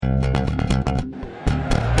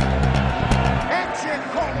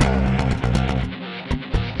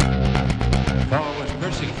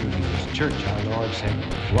church, our Lord said,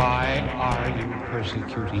 "Why are you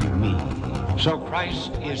persecuting me?" So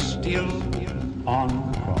Christ is still on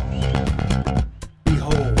the cross.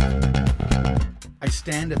 Behold, I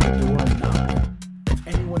stand at the door and knock. If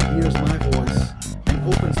anyone hears my voice and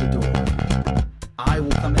opens the door, I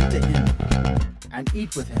will come into him and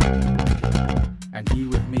eat with him, and he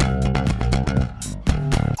with me.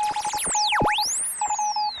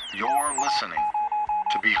 You're listening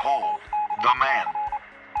to Behold the Man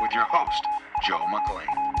with your host, Joe McLean.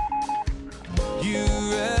 You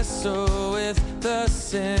wrestle with the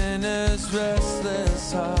sinner's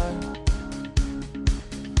restless heart.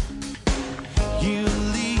 You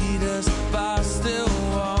lead us by still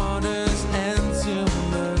waters and to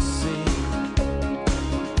mercy,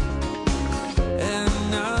 and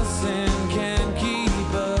nothing can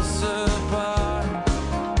keep us apart.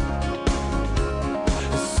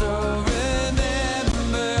 So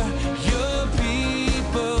remember your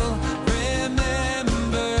people,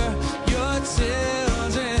 remember your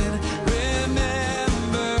children,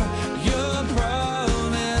 remember your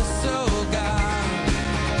promise, oh God.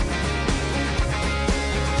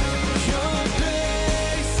 Your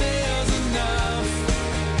grace is enough.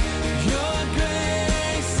 Your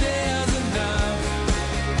grace is enough.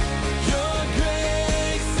 Your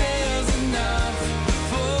grace is enough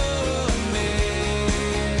for me.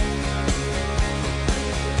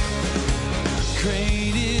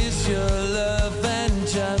 Great is your love and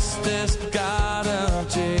justice, God of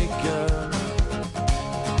Jacob.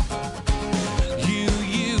 You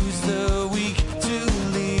use the weak to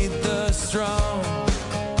lead the strong.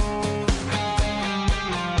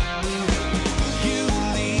 You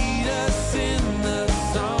lead us in the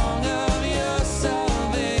song of your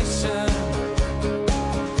salvation,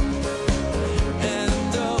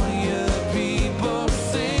 and all your people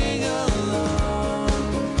sing along.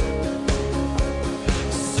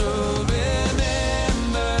 So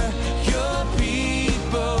remember your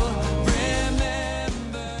people,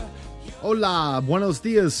 remember. Hola, buenos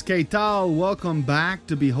dias, ¿qué tal? Welcome back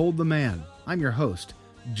to Behold the Man. I'm your host,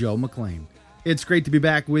 Joe McLean. It's great to be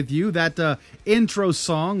back with you. That intro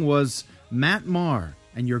song was Matt Maher,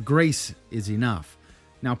 and Your Grace is Enough.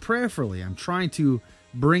 Now, prayerfully, I'm trying to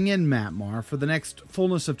bring in Matt Maher for the next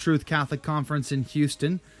Fullness of Truth Catholic Conference in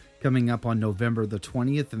Houston, coming up on November the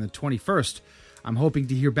 20th and the 21st. I'm hoping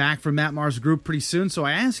to hear back from Matt Maher's group pretty soon, so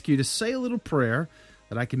I ask you to say a little prayer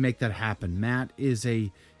that I can make that happen. Matt is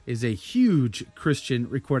a huge Christian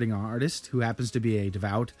recording artist who happens to be a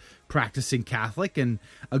devout, practicing Catholic and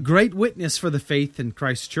a great witness for the faith in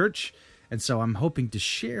Christ Church. And so I'm hoping to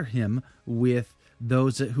share him with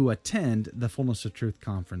those who attend the Fullness of Truth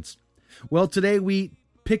Conference. Well, today we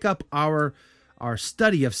pick up our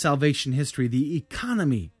study of salvation history, the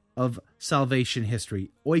economy of salvation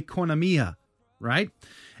history, oikonomia, right?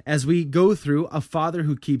 As we go through A Father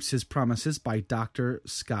Who Keeps His Promises by Dr.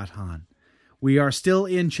 Scott Hahn. We are still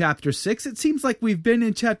in Chapter 6. It seems like we've been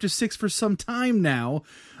in Chapter 6 for some time now.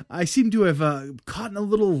 I seem to have caught in a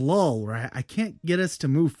little lull, right? I can't get us to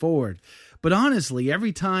move forward. But honestly,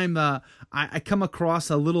 every time I come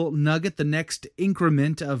across a little nugget, the next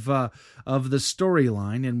increment of the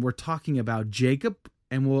storyline, and we're talking about Jacob,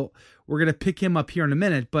 and we're going to pick him up here in a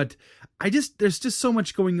minute, but there's just so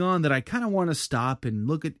much going on that I kind of want to stop and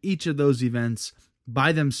look at each of those events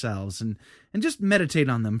by themselves and just meditate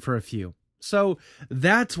on them for a few. So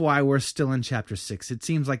that's why we're still in Chapter 6. It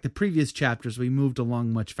seems like the previous chapters we moved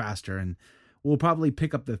along much faster, and we'll probably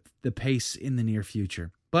pick up the pace in the near future.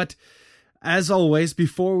 But as always,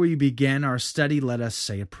 before we begin our study, let us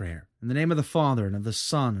say a prayer. In the name of the Father, and of the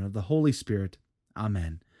Son, and of the Holy Spirit.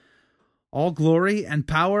 Amen. All glory and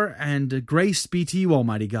power and grace be to you,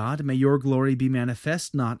 Almighty God. May your glory be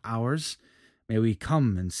manifest, not ours. May we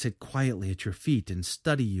come and sit quietly at your feet and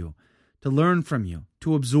study you, to learn from you,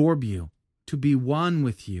 to absorb you, to be one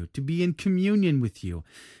with you, to be in communion with you.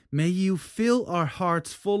 May you fill our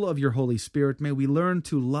hearts full of your Holy Spirit. May we learn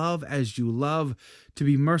to love as you love, to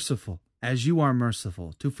be merciful as you are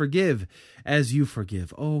merciful, to forgive as you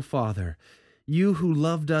forgive. Oh, Father, you who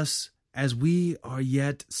loved us as we are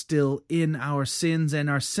yet still in our sins and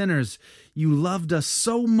our sinners, you loved us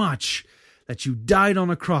so much that you died on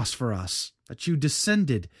a cross for us, that you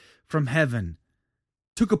descended from heaven,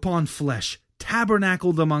 took upon flesh,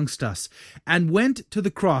 tabernacled amongst us, and went to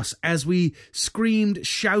the cross as we screamed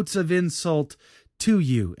shouts of insult to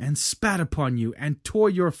you, and spat upon you, and tore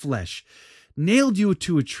your flesh, nailed you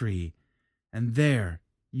to a tree, and there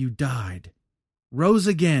you died, rose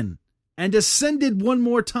again, and ascended one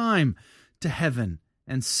more time to heaven,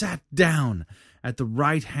 and sat down at the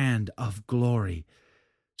right hand of glory,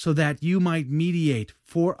 so that you might mediate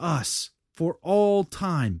for us for all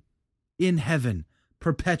time in heaven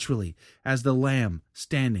perpetually as the Lamb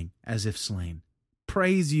standing as if slain.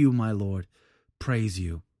 Praise you, my Lord, praise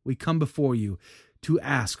you. We come before you to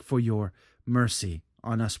ask for your mercy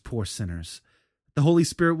on us poor sinners. The Holy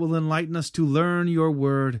Spirit will enlighten us to learn your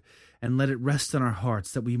word and let it rest in our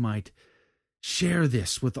hearts that we might share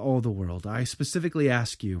this with all the world. I specifically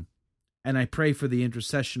ask you, and I pray for the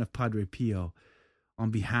intercession of Padre Pio on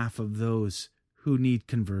behalf of those who need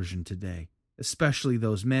conversion today, especially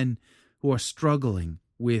those men who are struggling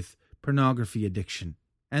with pornography addiction,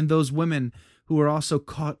 and those women who are also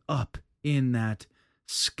caught up in that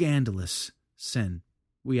scandalous sin.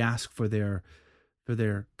 We ask for their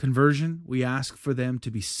conversion. We ask for them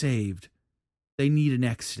to be saved. They need an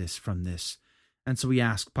exodus from this. And so we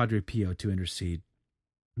ask Padre Pio to intercede.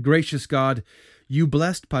 Gracious God, you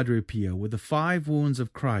blessed Padre Pio with the 5 wounds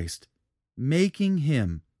of Christ, making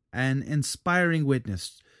him an inspiring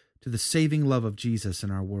witness to the saving love of Jesus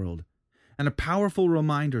in our world, and a powerful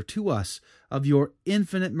reminder to us of your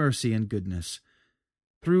infinite mercy and goodness.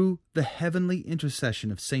 Through the heavenly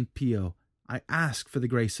intercession of St. Pio, I ask for the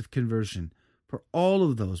grace of conversion for all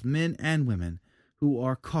of those men and women who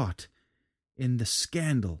are caught in the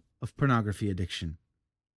scandal of pornography addiction.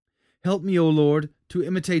 Help me, O Lord, to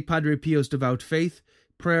imitate Padre Pio's devout faith,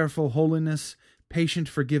 prayerful holiness, patient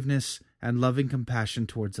forgiveness, and loving compassion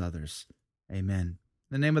towards others. Amen.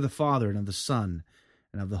 In the name of the Father, and of the Son,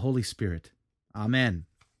 and of the Holy Spirit. Amen.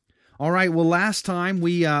 All right, well, last time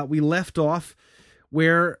we left off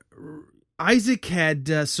where Isaac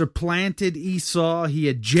had supplanted Esau. He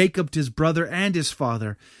had Jacobed his brother and his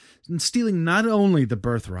father, and stealing not only the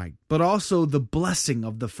birthright, but also the blessing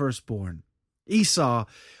of the firstborn. Esau,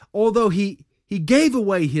 although he gave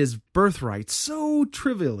away his birthright so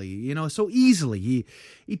trivially, so easily.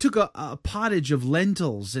 He took a pottage of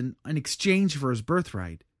lentils in exchange for his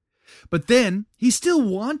birthright. But then he still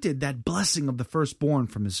wanted that blessing of the firstborn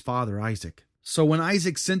from his father Isaac. So when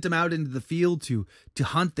Isaac sent him out into the field to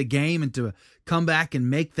hunt the game and to come back and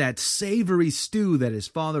make that savory stew that his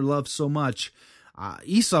father loved so much,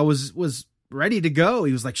 Esau was ready to go.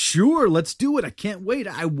 He was like, sure, let's do it. I can't wait.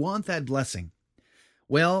 I want that blessing.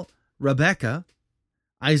 Well, Rebekah,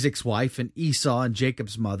 Isaac's wife and Esau and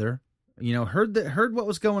Jacob's mother, heard what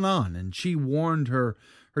was going on, and she warned her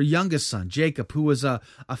youngest son, Jacob, who was a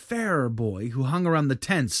fairer boy who hung around the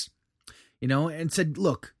tents, and said,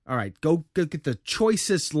 look, all right, go get the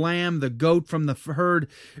choicest lamb, the goat from the herd,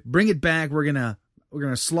 bring it back. We're gonna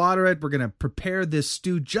slaughter it. We're gonna prepare this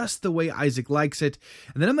stew just the way Isaac likes it,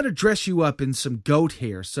 and then I'm gonna dress you up in some goat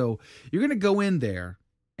hair. So you're gonna go in there,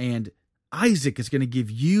 and Isaac is gonna give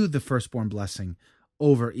you the firstborn blessing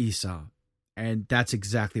over Esau. And that's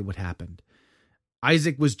exactly what happened.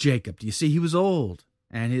 Isaac was Jacob. You see, he was old,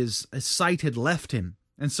 and his sight had left him.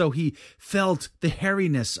 And so he felt the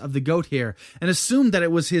hairiness of the goat hair and assumed that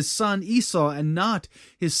it was his son Esau and not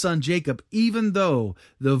his son Jacob, even though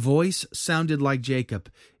the voice sounded like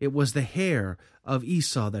Jacob. It was the hair of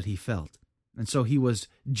Esau that he felt. And so he was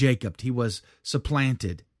Jacobed. He was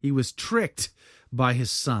supplanted. He was tricked by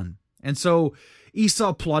his son. And so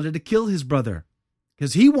Esau plotted to kill his brother,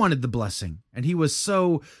 because he wanted the blessing, and he was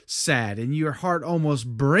so sad, and your heart almost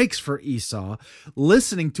breaks for Esau,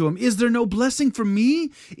 listening to him. Is there no blessing for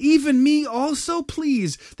me? Even me also?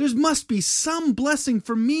 Please, there must be some blessing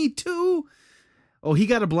for me too. Oh, he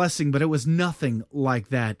got a blessing, but it was nothing like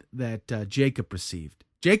that Jacob received.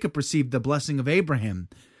 Jacob received the blessing of Abraham.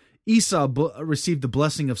 Esau received the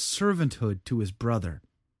blessing of servanthood to his brother.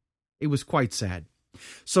 It was quite sad.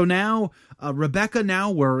 So now, Rebekah now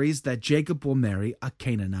worries that Jacob will marry a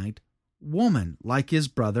Canaanite woman, like his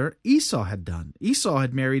brother Esau had done. Esau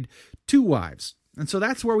had married 2 wives. And so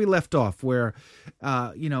that's where we left off, where,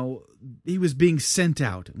 he was being sent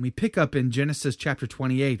out. And we pick up in Genesis chapter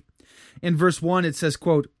 28. In verse 1, it says,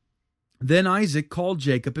 quote, Then Isaac called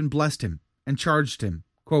Jacob and blessed him, and charged him,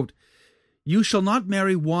 quote, You shall not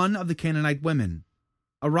marry one of the Canaanite women.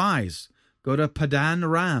 Arise, go to Padan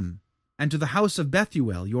Aram, and to the house of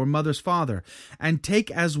Bethuel, your mother's father, and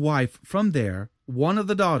take as wife from there one of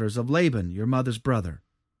the daughters of Laban, your mother's brother.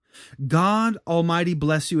 God Almighty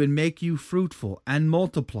bless you and make you fruitful and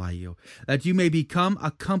multiply you, that you may become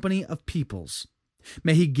a company of peoples.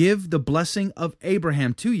 May he give the blessing of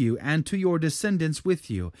Abraham to you and to your descendants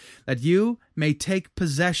with you, that you may take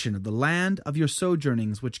possession of the land of your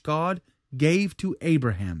sojournings which God gave to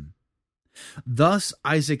Abraham. Thus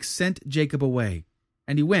Isaac sent Jacob away,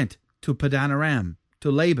 and he went to Padan Aram, to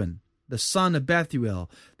Laban, the son of Bethuel,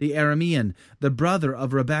 the Aramean, the brother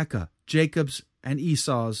of Rebekah, Jacob's and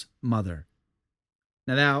Esau's mother.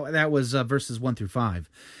 Now that was verses 1 through 5.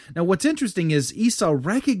 Now what's interesting is Esau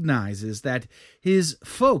recognizes that his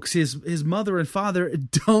folks, his mother and father,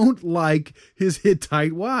 don't like his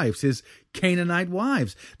Hittite wives, his Canaanite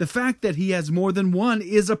wives. The fact that he has more than one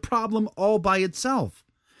is a problem all by itself.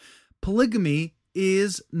 Polygamy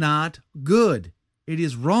is not good. It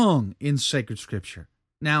is wrong in sacred scripture.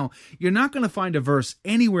 Now, you're not going to find a verse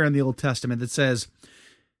anywhere in the Old Testament that says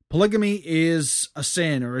polygamy is a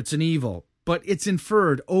sin or it's an evil, but it's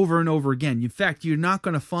inferred over and over again. In fact, you're not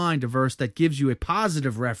going to find a verse that gives you a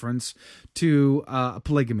positive reference to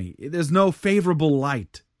polygamy. There's no favorable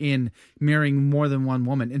light in marrying more than one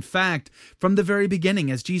woman. In fact, from the very beginning,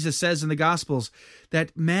 as Jesus says in the Gospels,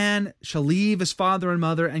 that man shall leave his father and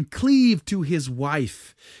mother and cleave to his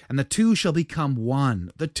wife, and the two shall become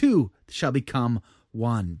one. The two shall become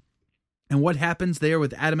one. And what happens there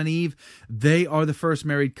with Adam and Eve? They are the first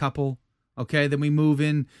married couple. Okay, then we move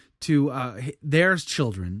in to their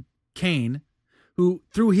children, Cain, who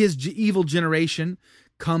through his evil generation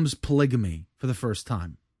comes polygamy for the first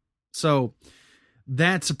time. So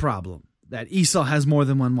that's a problem, that Esau has more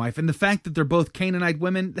than one wife. And the fact that they're both Canaanite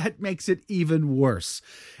women, that makes it even worse.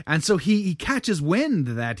 And so he catches wind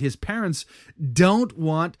that his parents don't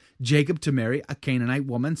want Jacob to marry a Canaanite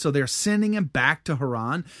woman. So they're sending him back to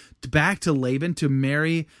Haran, back to Laban, to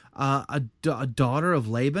marry a daughter of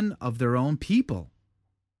Laban of their own people.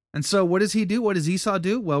 And so what does he do? What does Esau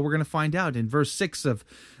do? Well, we're going to find out. In verse 6 of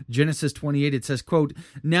Genesis 28, it says, quote,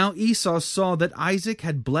 "Now Esau saw that Isaac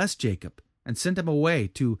had blessed Jacob, and sent him away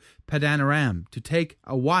to Padan Aram to take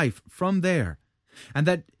a wife from there. And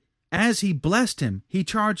that as he blessed him, he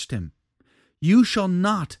charged him, 'You shall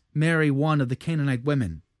not marry one of the Canaanite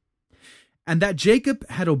women.' And that Jacob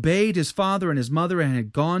had obeyed his father and his mother and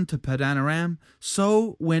had gone to Padan Aram.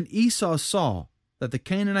 So when Esau saw that the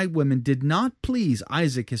Canaanite women did not please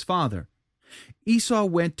Isaac his father, Esau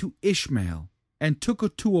went to Ishmael and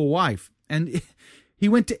took to a wife, and he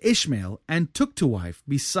went to Ishmael and took to wife,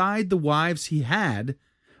 beside the wives he had,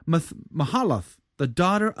 Mahalath, the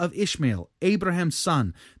daughter of Ishmael, Abraham's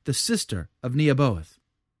son, the sister of Nebaioth."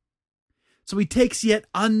 So he takes yet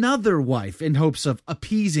another wife in hopes of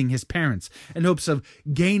appeasing his parents, in hopes of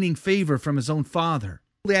gaining favor from his own father.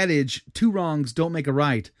 The adage, 2 wrongs don't make a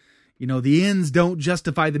right. The ends don't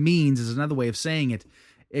justify the means is another way of saying it.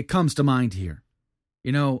 It comes to mind here.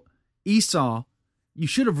 Esau, you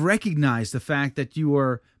should have recognized the fact that you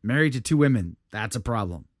were married to 2 women. That's a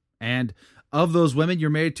problem. And of those women, you're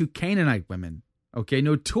married to Canaanite women,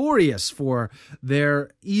 notorious for their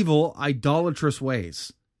evil, idolatrous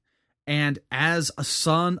ways. And as a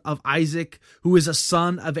son of Isaac, who is a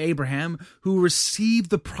son of Abraham, who received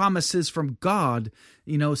the promises from God,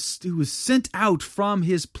 who was sent out from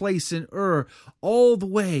his place in Ur all the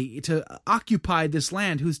way to occupy this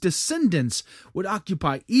land, whose descendants would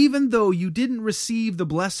occupy, even though you didn't receive the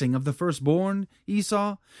blessing of the firstborn,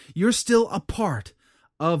 Esau, you're still a part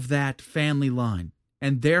of that family line.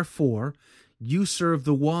 And therefore, you serve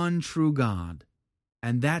the one true God.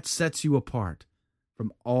 And that sets you apart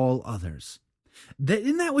from all others.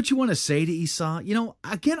 Isn't that what you want to say to Esau?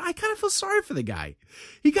 Again, I kind of feel sorry for the guy.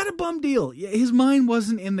 He got a bum deal. His mind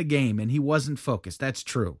wasn't in the game and he wasn't focused. That's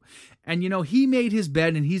true. And, he made his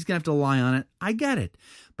bed and he's going to have to lie on it. I get it.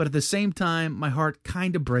 But at the same time, my heart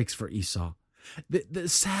kind of breaks for Esau. The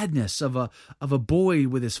sadness of a boy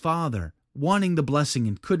with his father wanting the blessing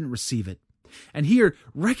and couldn't receive it. And here,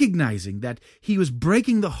 recognizing that he was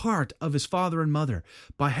breaking the heart of his father and mother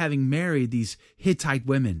by having married these Hittite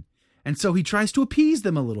women. And so he tries to appease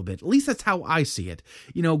them a little bit. At least that's how I see it,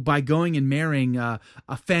 by going and marrying a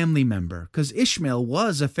family member, because Ishmael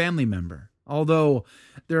was a family member. Although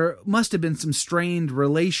there must have been some strained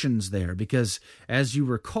relations there, because as you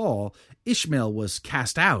recall, Ishmael was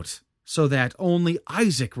cast out so that only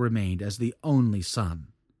Isaac remained as the only son.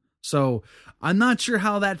 So I'm not sure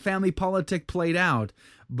how that family politic played out,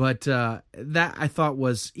 but that I thought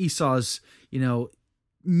was Esau's,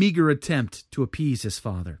 meager attempt to appease his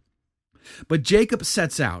father. But Jacob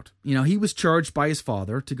sets out. He was charged by his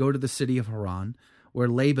father to go to the city of Haran, where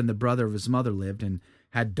Laban, the brother of his mother, lived and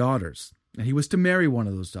had daughters. And he was to marry one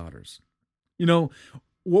of those daughters.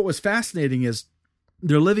 What was fascinating is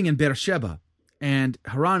they're living in Beersheba, and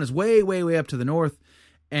Haran is way, way, way up to the north,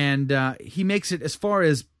 and he makes it as far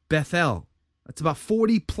as Bethel. That's about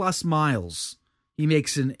 40 plus miles he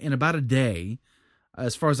makes in about a day,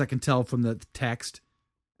 as far as I can tell from the text.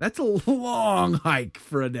 That's a long hike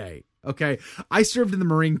for a day. Okay, I served in the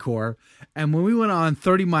Marine Corps, and when we went on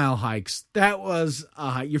 30-mile hikes, that was,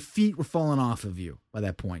 your feet were falling off of you by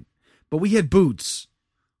that point. But we had boots.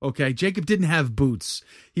 Okay, Jacob didn't have boots.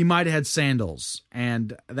 He might have had sandals,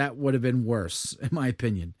 and that would have been worse, in my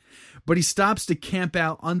opinion. But he stops to camp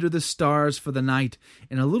out under the stars for the night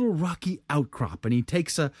in a little rocky outcrop, and he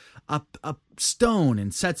takes a stone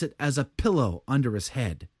and sets it as a pillow under his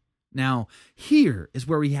head. Now, here is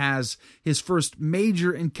where he has his first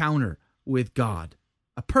major encounter with God,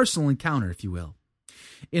 a personal encounter, if you will.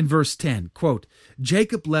 In verse 10, quote,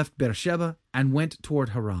 Jacob left Beersheba and went toward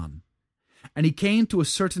Haran. And he came to a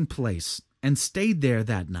certain place and stayed there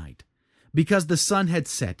that night, because the sun had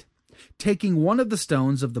set. Taking one of the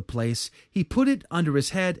stones of the place, he put it under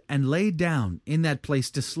his head and lay down in that place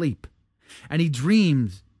to sleep. And he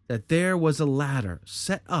dreamed that there was a ladder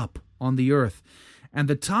set up on the earth, and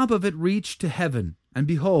the top of it reached to heaven, and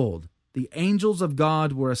behold, the angels of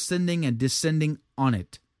God were ascending and descending on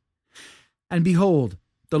it. And behold,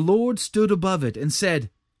 the Lord stood above it and said,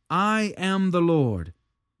 I am the Lord,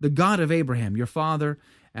 the God of Abraham, your father,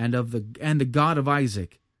 and the God of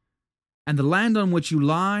Isaac. And the land on which you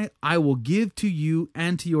lie I will give to you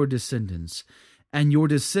and to your descendants, and your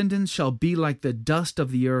descendants shall be like the dust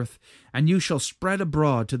of the earth, and you shall spread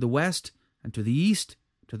abroad to the west, and to the east,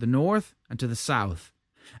 to the north, and to the south.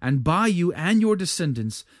 And by you and your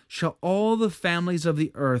descendants shall all the families of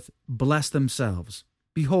the earth bless themselves.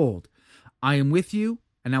 Behold, I am with you,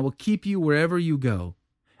 and I will keep you wherever you go,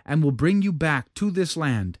 and will bring you back to this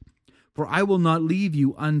land. For I will not leave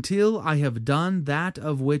you until I have done that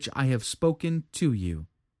of which I have spoken to you.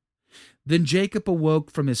 Then Jacob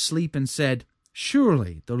awoke from his sleep and said,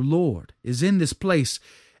 Surely the Lord is in this place,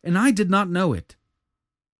 and I did not know it.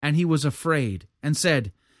 And he was afraid, and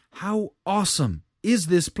said, How awesome is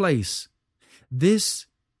this place! This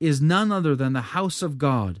is none other than the house of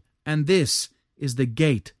God, and this is the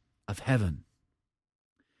gate of heaven.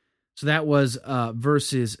 So that was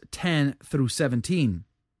verses 10 through 17.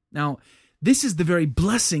 Now, this is the very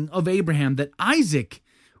blessing of Abraham that Isaac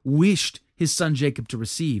wished his son Jacob to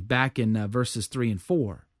receive back in verses 3 and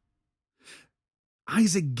 4.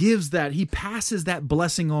 Isaac gives that, he passes that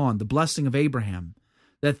blessing on, the blessing of Abraham,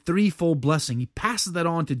 that threefold blessing. He passes that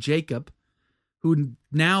on to Jacob, who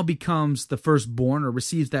now becomes the firstborn or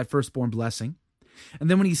receives that firstborn blessing. And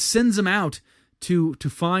then when he sends him out to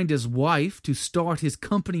find his wife, to start his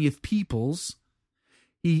company of peoples,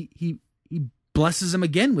 he blesses him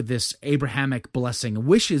again with this Abrahamic blessing and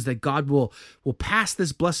wishes that God will pass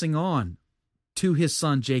this blessing on to his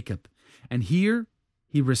son Jacob. And here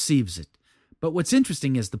he receives it. But what's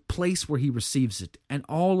interesting is the place where he receives it and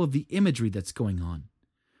all of the imagery that's going on.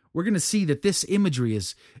 We're going to see that this imagery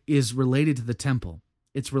is related to the temple.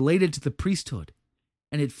 It's related to the priesthood,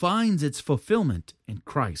 and it finds its fulfillment in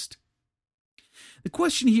Christ. The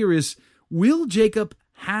question here is, will Jacob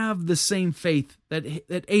have the same faith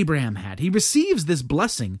that Abraham had? He receives this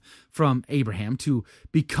blessing from Abraham to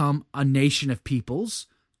become a nation of peoples,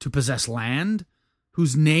 to possess land,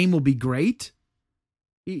 whose name will be great.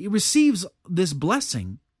 He receives this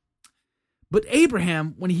blessing. But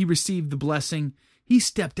Abraham, when he received the blessing, he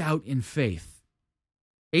stepped out in faith.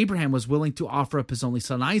 Abraham was willing to offer up his only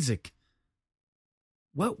son Isaac.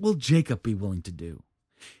 What will Jacob be willing to do?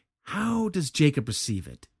 How does Jacob receive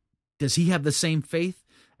it? Does he have the same faith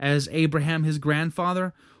as Abraham, his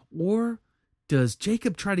grandfather? Or does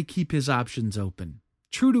Jacob try to keep his options open?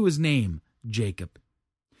 True to his name, Jacob.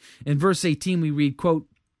 In verse 18 we read, quote,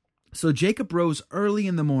 So Jacob rose early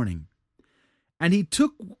in the morning, and he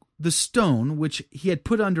took the stone which he had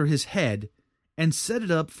put under his head and set it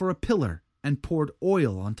up for a pillar and poured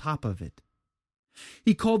oil on top of it.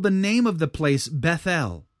 He called the name of the place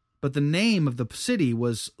Bethel, but the name of the city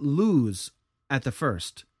was Luz at the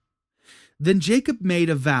first. Then Jacob made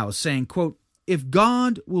a vow, saying, quote, If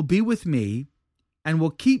God will be with me and will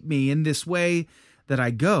keep me in this way that I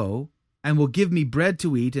go, and will give me bread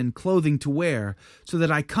to eat and clothing to wear, so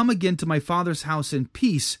that I come again to my father's house in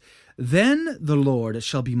peace, then the Lord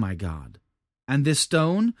shall be my God. And this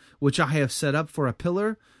stone, which I have set up for a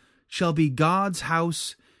pillar, shall be God's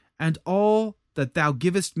house, and all that thou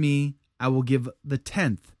givest me, I will give the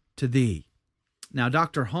 10th to thee. Now,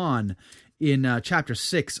 Dr. Hahn, in chapter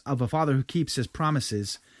 6 of A Father Who Keeps His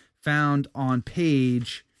Promises, found on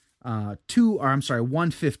page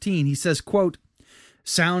 115, he says, quote,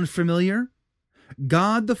 Sound familiar?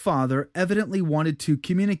 God the Father evidently wanted to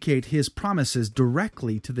communicate his promises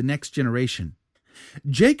directly to the next generation.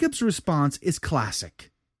 Jacob's response is classic.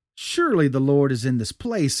 Surely the Lord is in this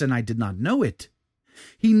place, and I did not know it.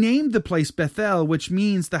 He named the place Bethel, which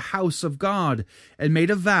means the house of God, and made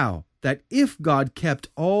a vow that if God kept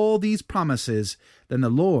all these promises, then the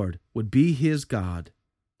Lord would be his God.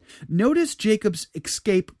 Notice Jacob's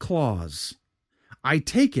escape clause. I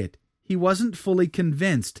take it he wasn't fully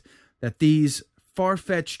convinced that these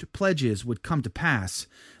far-fetched pledges would come to pass.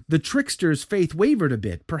 The trickster's faith wavered a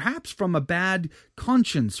bit, perhaps from a bad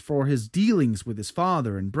conscience for his dealings with his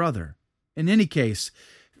father and brother. In any case,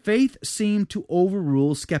 faith seemed to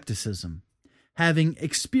overrule skepticism. Having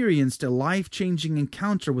experienced a life-changing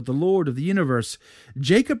encounter with the Lord of the universe,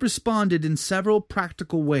 Jacob responded in several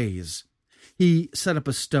practical ways. He set up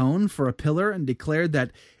a stone for a pillar and declared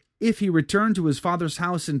that if he returned to his father's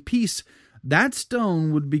house in peace, that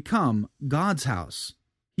stone would become God's house.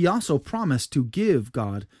 He also promised to give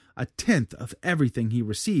God 1/10 of everything he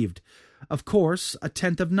received. Of course,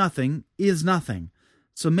 1/10 of nothing is nothing,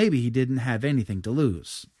 so maybe he didn't have anything to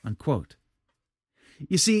lose." Unquote.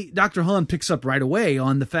 You see, Dr. Hahn picks up right away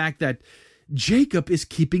on the fact that Jacob is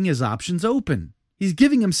keeping his options open. He's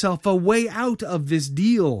giving himself a way out of this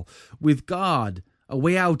deal with God, a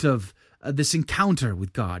way out of this encounter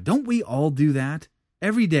with God. Don't we all do that?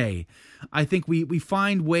 Every day, I think we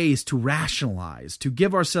find ways to rationalize, to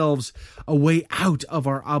give ourselves a way out of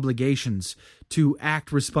our obligations, to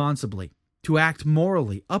act responsibly, to act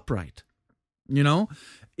morally upright. You know,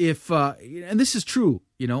 and this is true,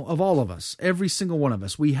 of all of us, every single one of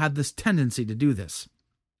us, we have this tendency to do this,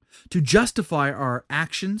 to justify our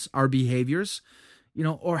actions, our behaviors,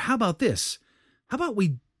 or how about this? How about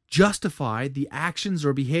we justify the actions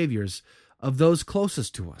or behaviors of those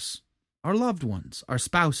closest to us? Our loved ones, our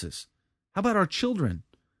spouses. How about our children?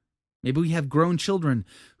 Maybe we have grown children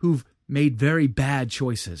who've made very bad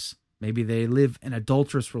choices. Maybe they live in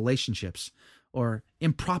adulterous relationships or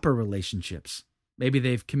improper relationships. Maybe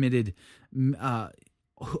they've committed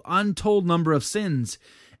untold number of sins,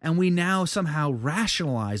 and we now somehow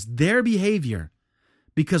rationalize their behavior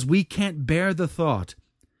because we can't bear the thought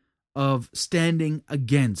of standing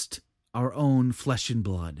against our own flesh and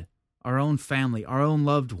blood, our own family, our own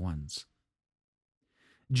loved ones.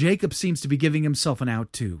 Jacob seems to be giving himself an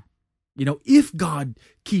out too. If God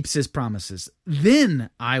keeps his promises, then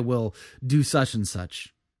I will do such and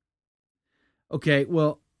such. Okay,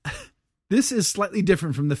 well, this is slightly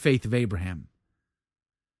different from the faith of Abraham.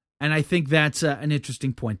 And I think that's an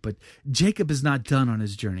interesting point. But Jacob is not done on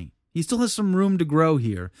his journey. He still has some room to grow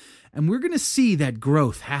here. And we're going to see that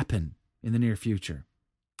growth happen in the near future.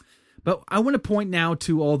 But I want to point now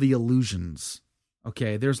to all the allusions.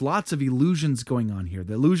 Okay, there's lots of allusions going on here.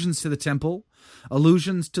 The allusions to the temple,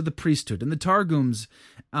 allusions to the priesthood. And the Targums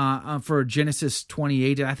for Genesis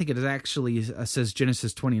 28, I think it actually says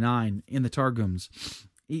Genesis 29 in the Targums.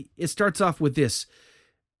 It starts off with this: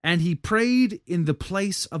 "And he prayed in the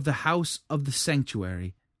place of the house of the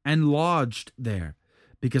sanctuary and lodged there,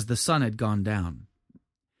 because the sun had gone down."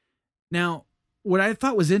 Now, what I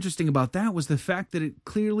thought was interesting about that was the fact that it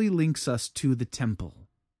clearly links us to the temple.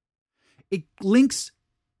 It links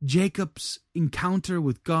Jacob's encounter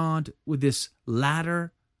with God with this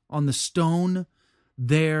ladder on the stone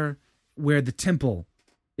there where the temple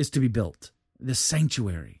is to be built, the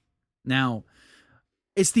sanctuary. Now,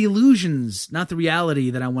 it's the illusions, not the reality,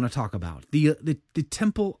 that I want to talk about. The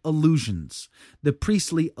temple illusions, the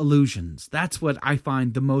priestly illusions. That's what I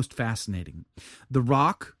find the most fascinating. The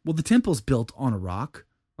rock, well, the temple's built on a rock,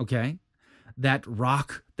 okay? That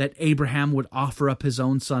rock that Abraham would offer up his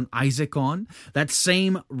own son Isaac on, that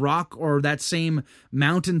same rock or that same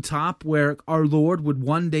mountaintop where our Lord would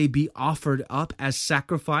one day be offered up as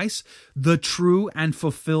sacrifice, the true and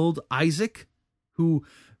fulfilled Isaac, who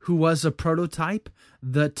was a prototype,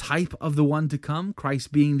 the type of the one to come,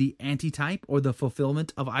 Christ being the antitype or the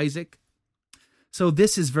fulfillment of Isaac. So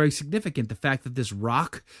this is very significant, the fact that this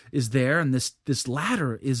rock is there and this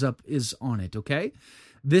ladder is on it, okay?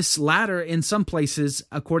 This ladder, in some places,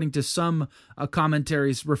 according to some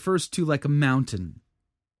commentaries, refers to like a mountain.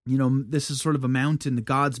 This is sort of a mountain,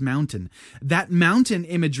 God's mountain. That mountain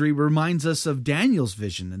imagery reminds us of Daniel's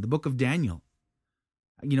vision in the book of Daniel.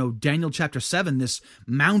 Daniel chapter 7, this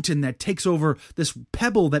mountain that takes over, this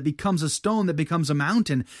pebble that becomes a stone, that becomes a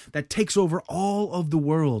mountain, that takes over all of the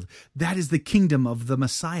world. That is the kingdom of the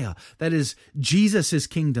Messiah. That is Jesus'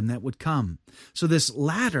 kingdom that would come. So this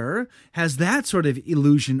ladder has that sort of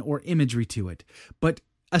illusion or imagery to it. But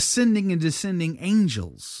ascending and descending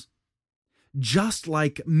angels, just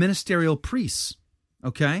like ministerial priests,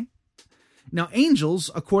 okay? Now, angels,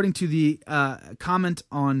 according to the comment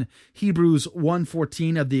on Hebrews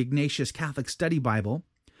 1:14 of the Ignatius Catholic Study Bible,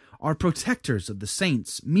 are protectors of the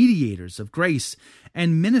saints, mediators of grace,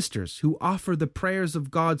 and ministers who offer the prayers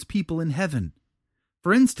of God's people in heaven.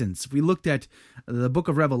 For instance, if we looked at the book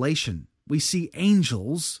of Revelation, we see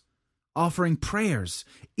angels offering prayers,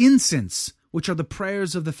 incense, which are the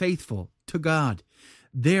prayers of the faithful, to God.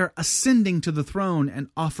 They're ascending to the throne and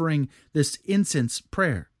offering this incense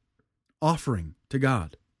prayer. offering to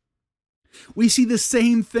God. We see the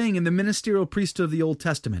same thing in the ministerial priesthood of the Old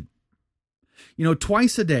Testament.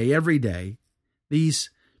 Twice a day, every day, these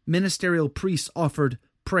ministerial priests offered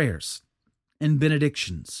prayers and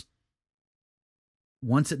benedictions.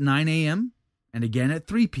 Once at 9 a.m. and again at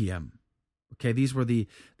 3 p.m. Okay, these were the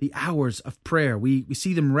hours of prayer. We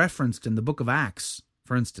see them referenced in the book of Acts,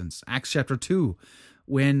 for instance, Acts chapter 2,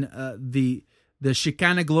 when the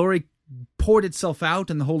Shekinah glory poured itself out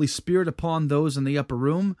and the Holy Spirit upon those in the upper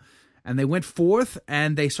room, and they went forth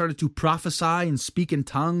and they started to prophesy and speak in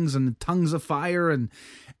tongues and tongues of fire, and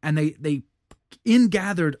they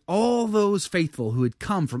ingathered all those faithful who had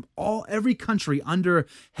come from every country under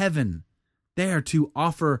heaven there to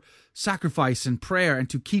offer sacrifice and prayer and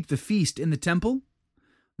to keep the feast in the temple.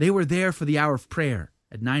 They were there for the hour of prayer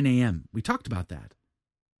at 9 a.m. We talked about that.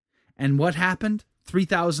 And what happened?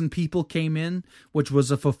 3,000 people came in, which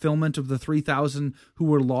was a fulfillment of the 3,000 who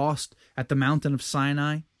were lost at the mountain of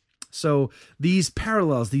Sinai. So these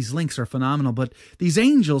parallels, these links are phenomenal. But these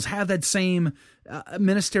angels have that same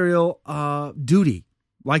ministerial duty,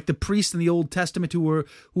 like the priests in the Old Testament who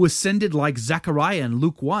ascended, like Zechariah in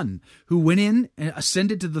Luke 1, who went in and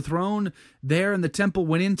ascended to the throne there in the temple,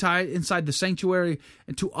 went inside the sanctuary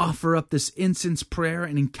and to offer up this incense prayer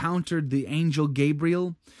and encountered the angel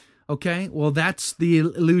Gabriel. Okay, well, that's the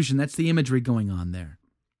illusion, that's the imagery going on there.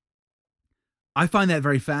 I find that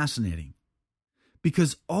very fascinating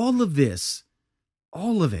because all of this,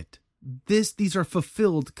 these are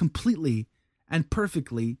fulfilled completely and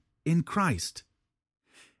perfectly in Christ.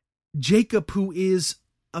 Jacob, who is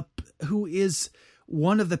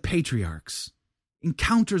one of the patriarchs,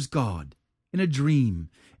 encounters God in a dream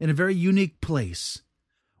in a very unique place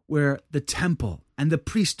where the temple and the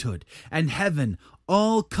priesthood and heaven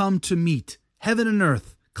all come to meet. Heaven and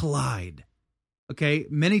earth collide. Okay,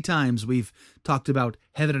 many times we've talked about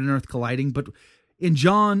heaven and earth colliding, but in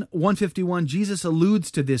John 1:51, Jesus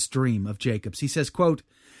alludes to this dream of Jacob's. He says, quote,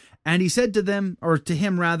 "And he said to them, or to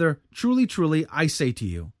him rather, truly, truly, I say to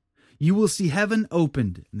you, you will see heaven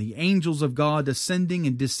opened and the angels of God ascending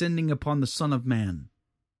and descending upon the Son of Man."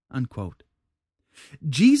 Unquote.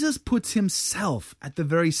 Jesus puts himself at the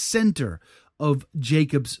very center of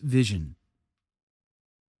Jacob's vision.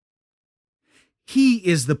 He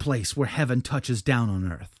is the place where heaven touches down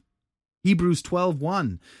on earth. Hebrews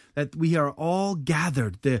 12:1, that we are all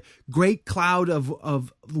gathered, the great cloud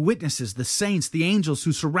of witnesses, the saints, the angels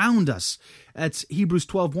who surround us. That's Hebrews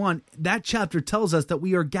 12:1. That chapter tells us that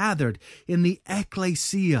we are gathered in the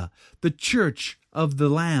ecclesia, the church of the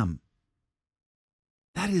Lamb.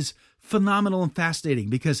 That is phenomenal and fascinating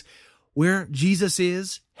because where Jesus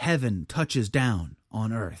is, heaven touches down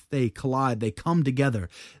on earth. They collide, they come together.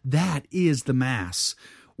 That is the Mass,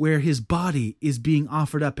 where his body is being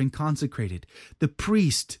offered up and consecrated. The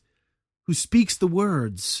priest who speaks the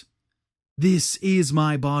words, "This is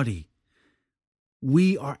my body."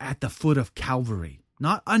 We are at the foot of Calvary.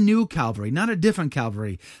 Not a new Calvary, not a different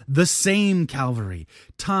Calvary, the same Calvary.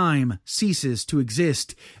 Time ceases to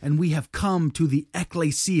exist, and we have come to the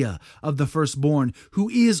ecclesia of the firstborn, who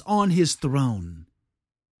is on his throne.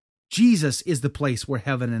 Jesus is the place where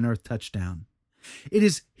heaven and earth touch down. It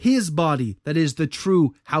is his body that is the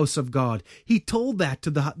true house of God. He told that to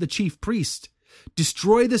the chief priest.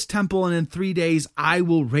 "Destroy this temple, and in 3 days I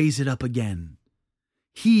will raise it up again."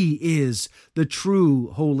 He is the true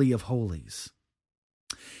Holy of Holies.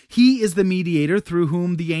 He is the mediator through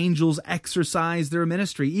whom the angels exercise their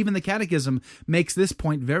ministry. Even the Catechism makes this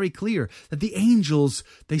point very clear, that the angels,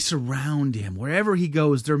 they surround him. Wherever he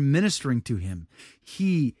goes, they're ministering to him.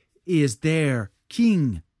 He is their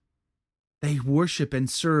king. They worship and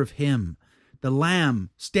serve him. The Lamb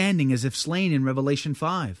standing as if slain in Revelation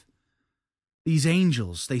 5. These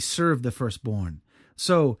angels, they serve the firstborn.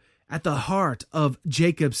 So, at the heart of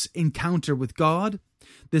Jacob's encounter with God,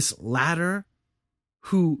 this ladder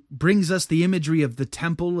who brings us the imagery of the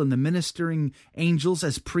temple and the ministering angels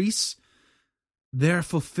as priests, their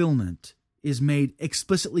fulfillment is made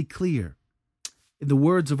explicitly clear in the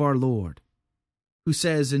words of our Lord, who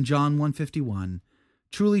says in John 1:51,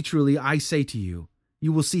 "Truly, truly, I say to you,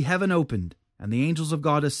 you will see heaven opened and the angels of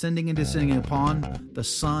God ascending and descending upon the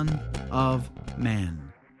Son of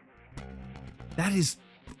Man." That is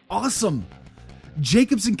awesome.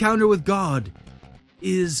 Jacob's encounter with God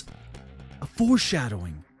is a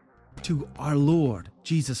foreshadowing to our Lord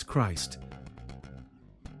Jesus Christ.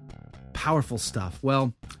 Powerful stuff.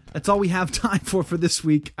 Well, that's all we have time for this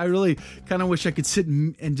week. I really kind of wish I could sit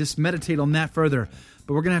and just meditate on that further,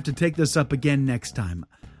 but we're going to have to take this up again next time.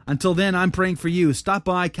 Until then, I'm praying for you. Stop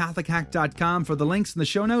by CatholicHack.com for the links in the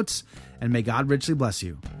show notes, and may God richly bless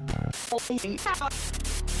you.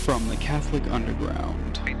 From the Catholic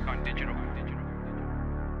Underground.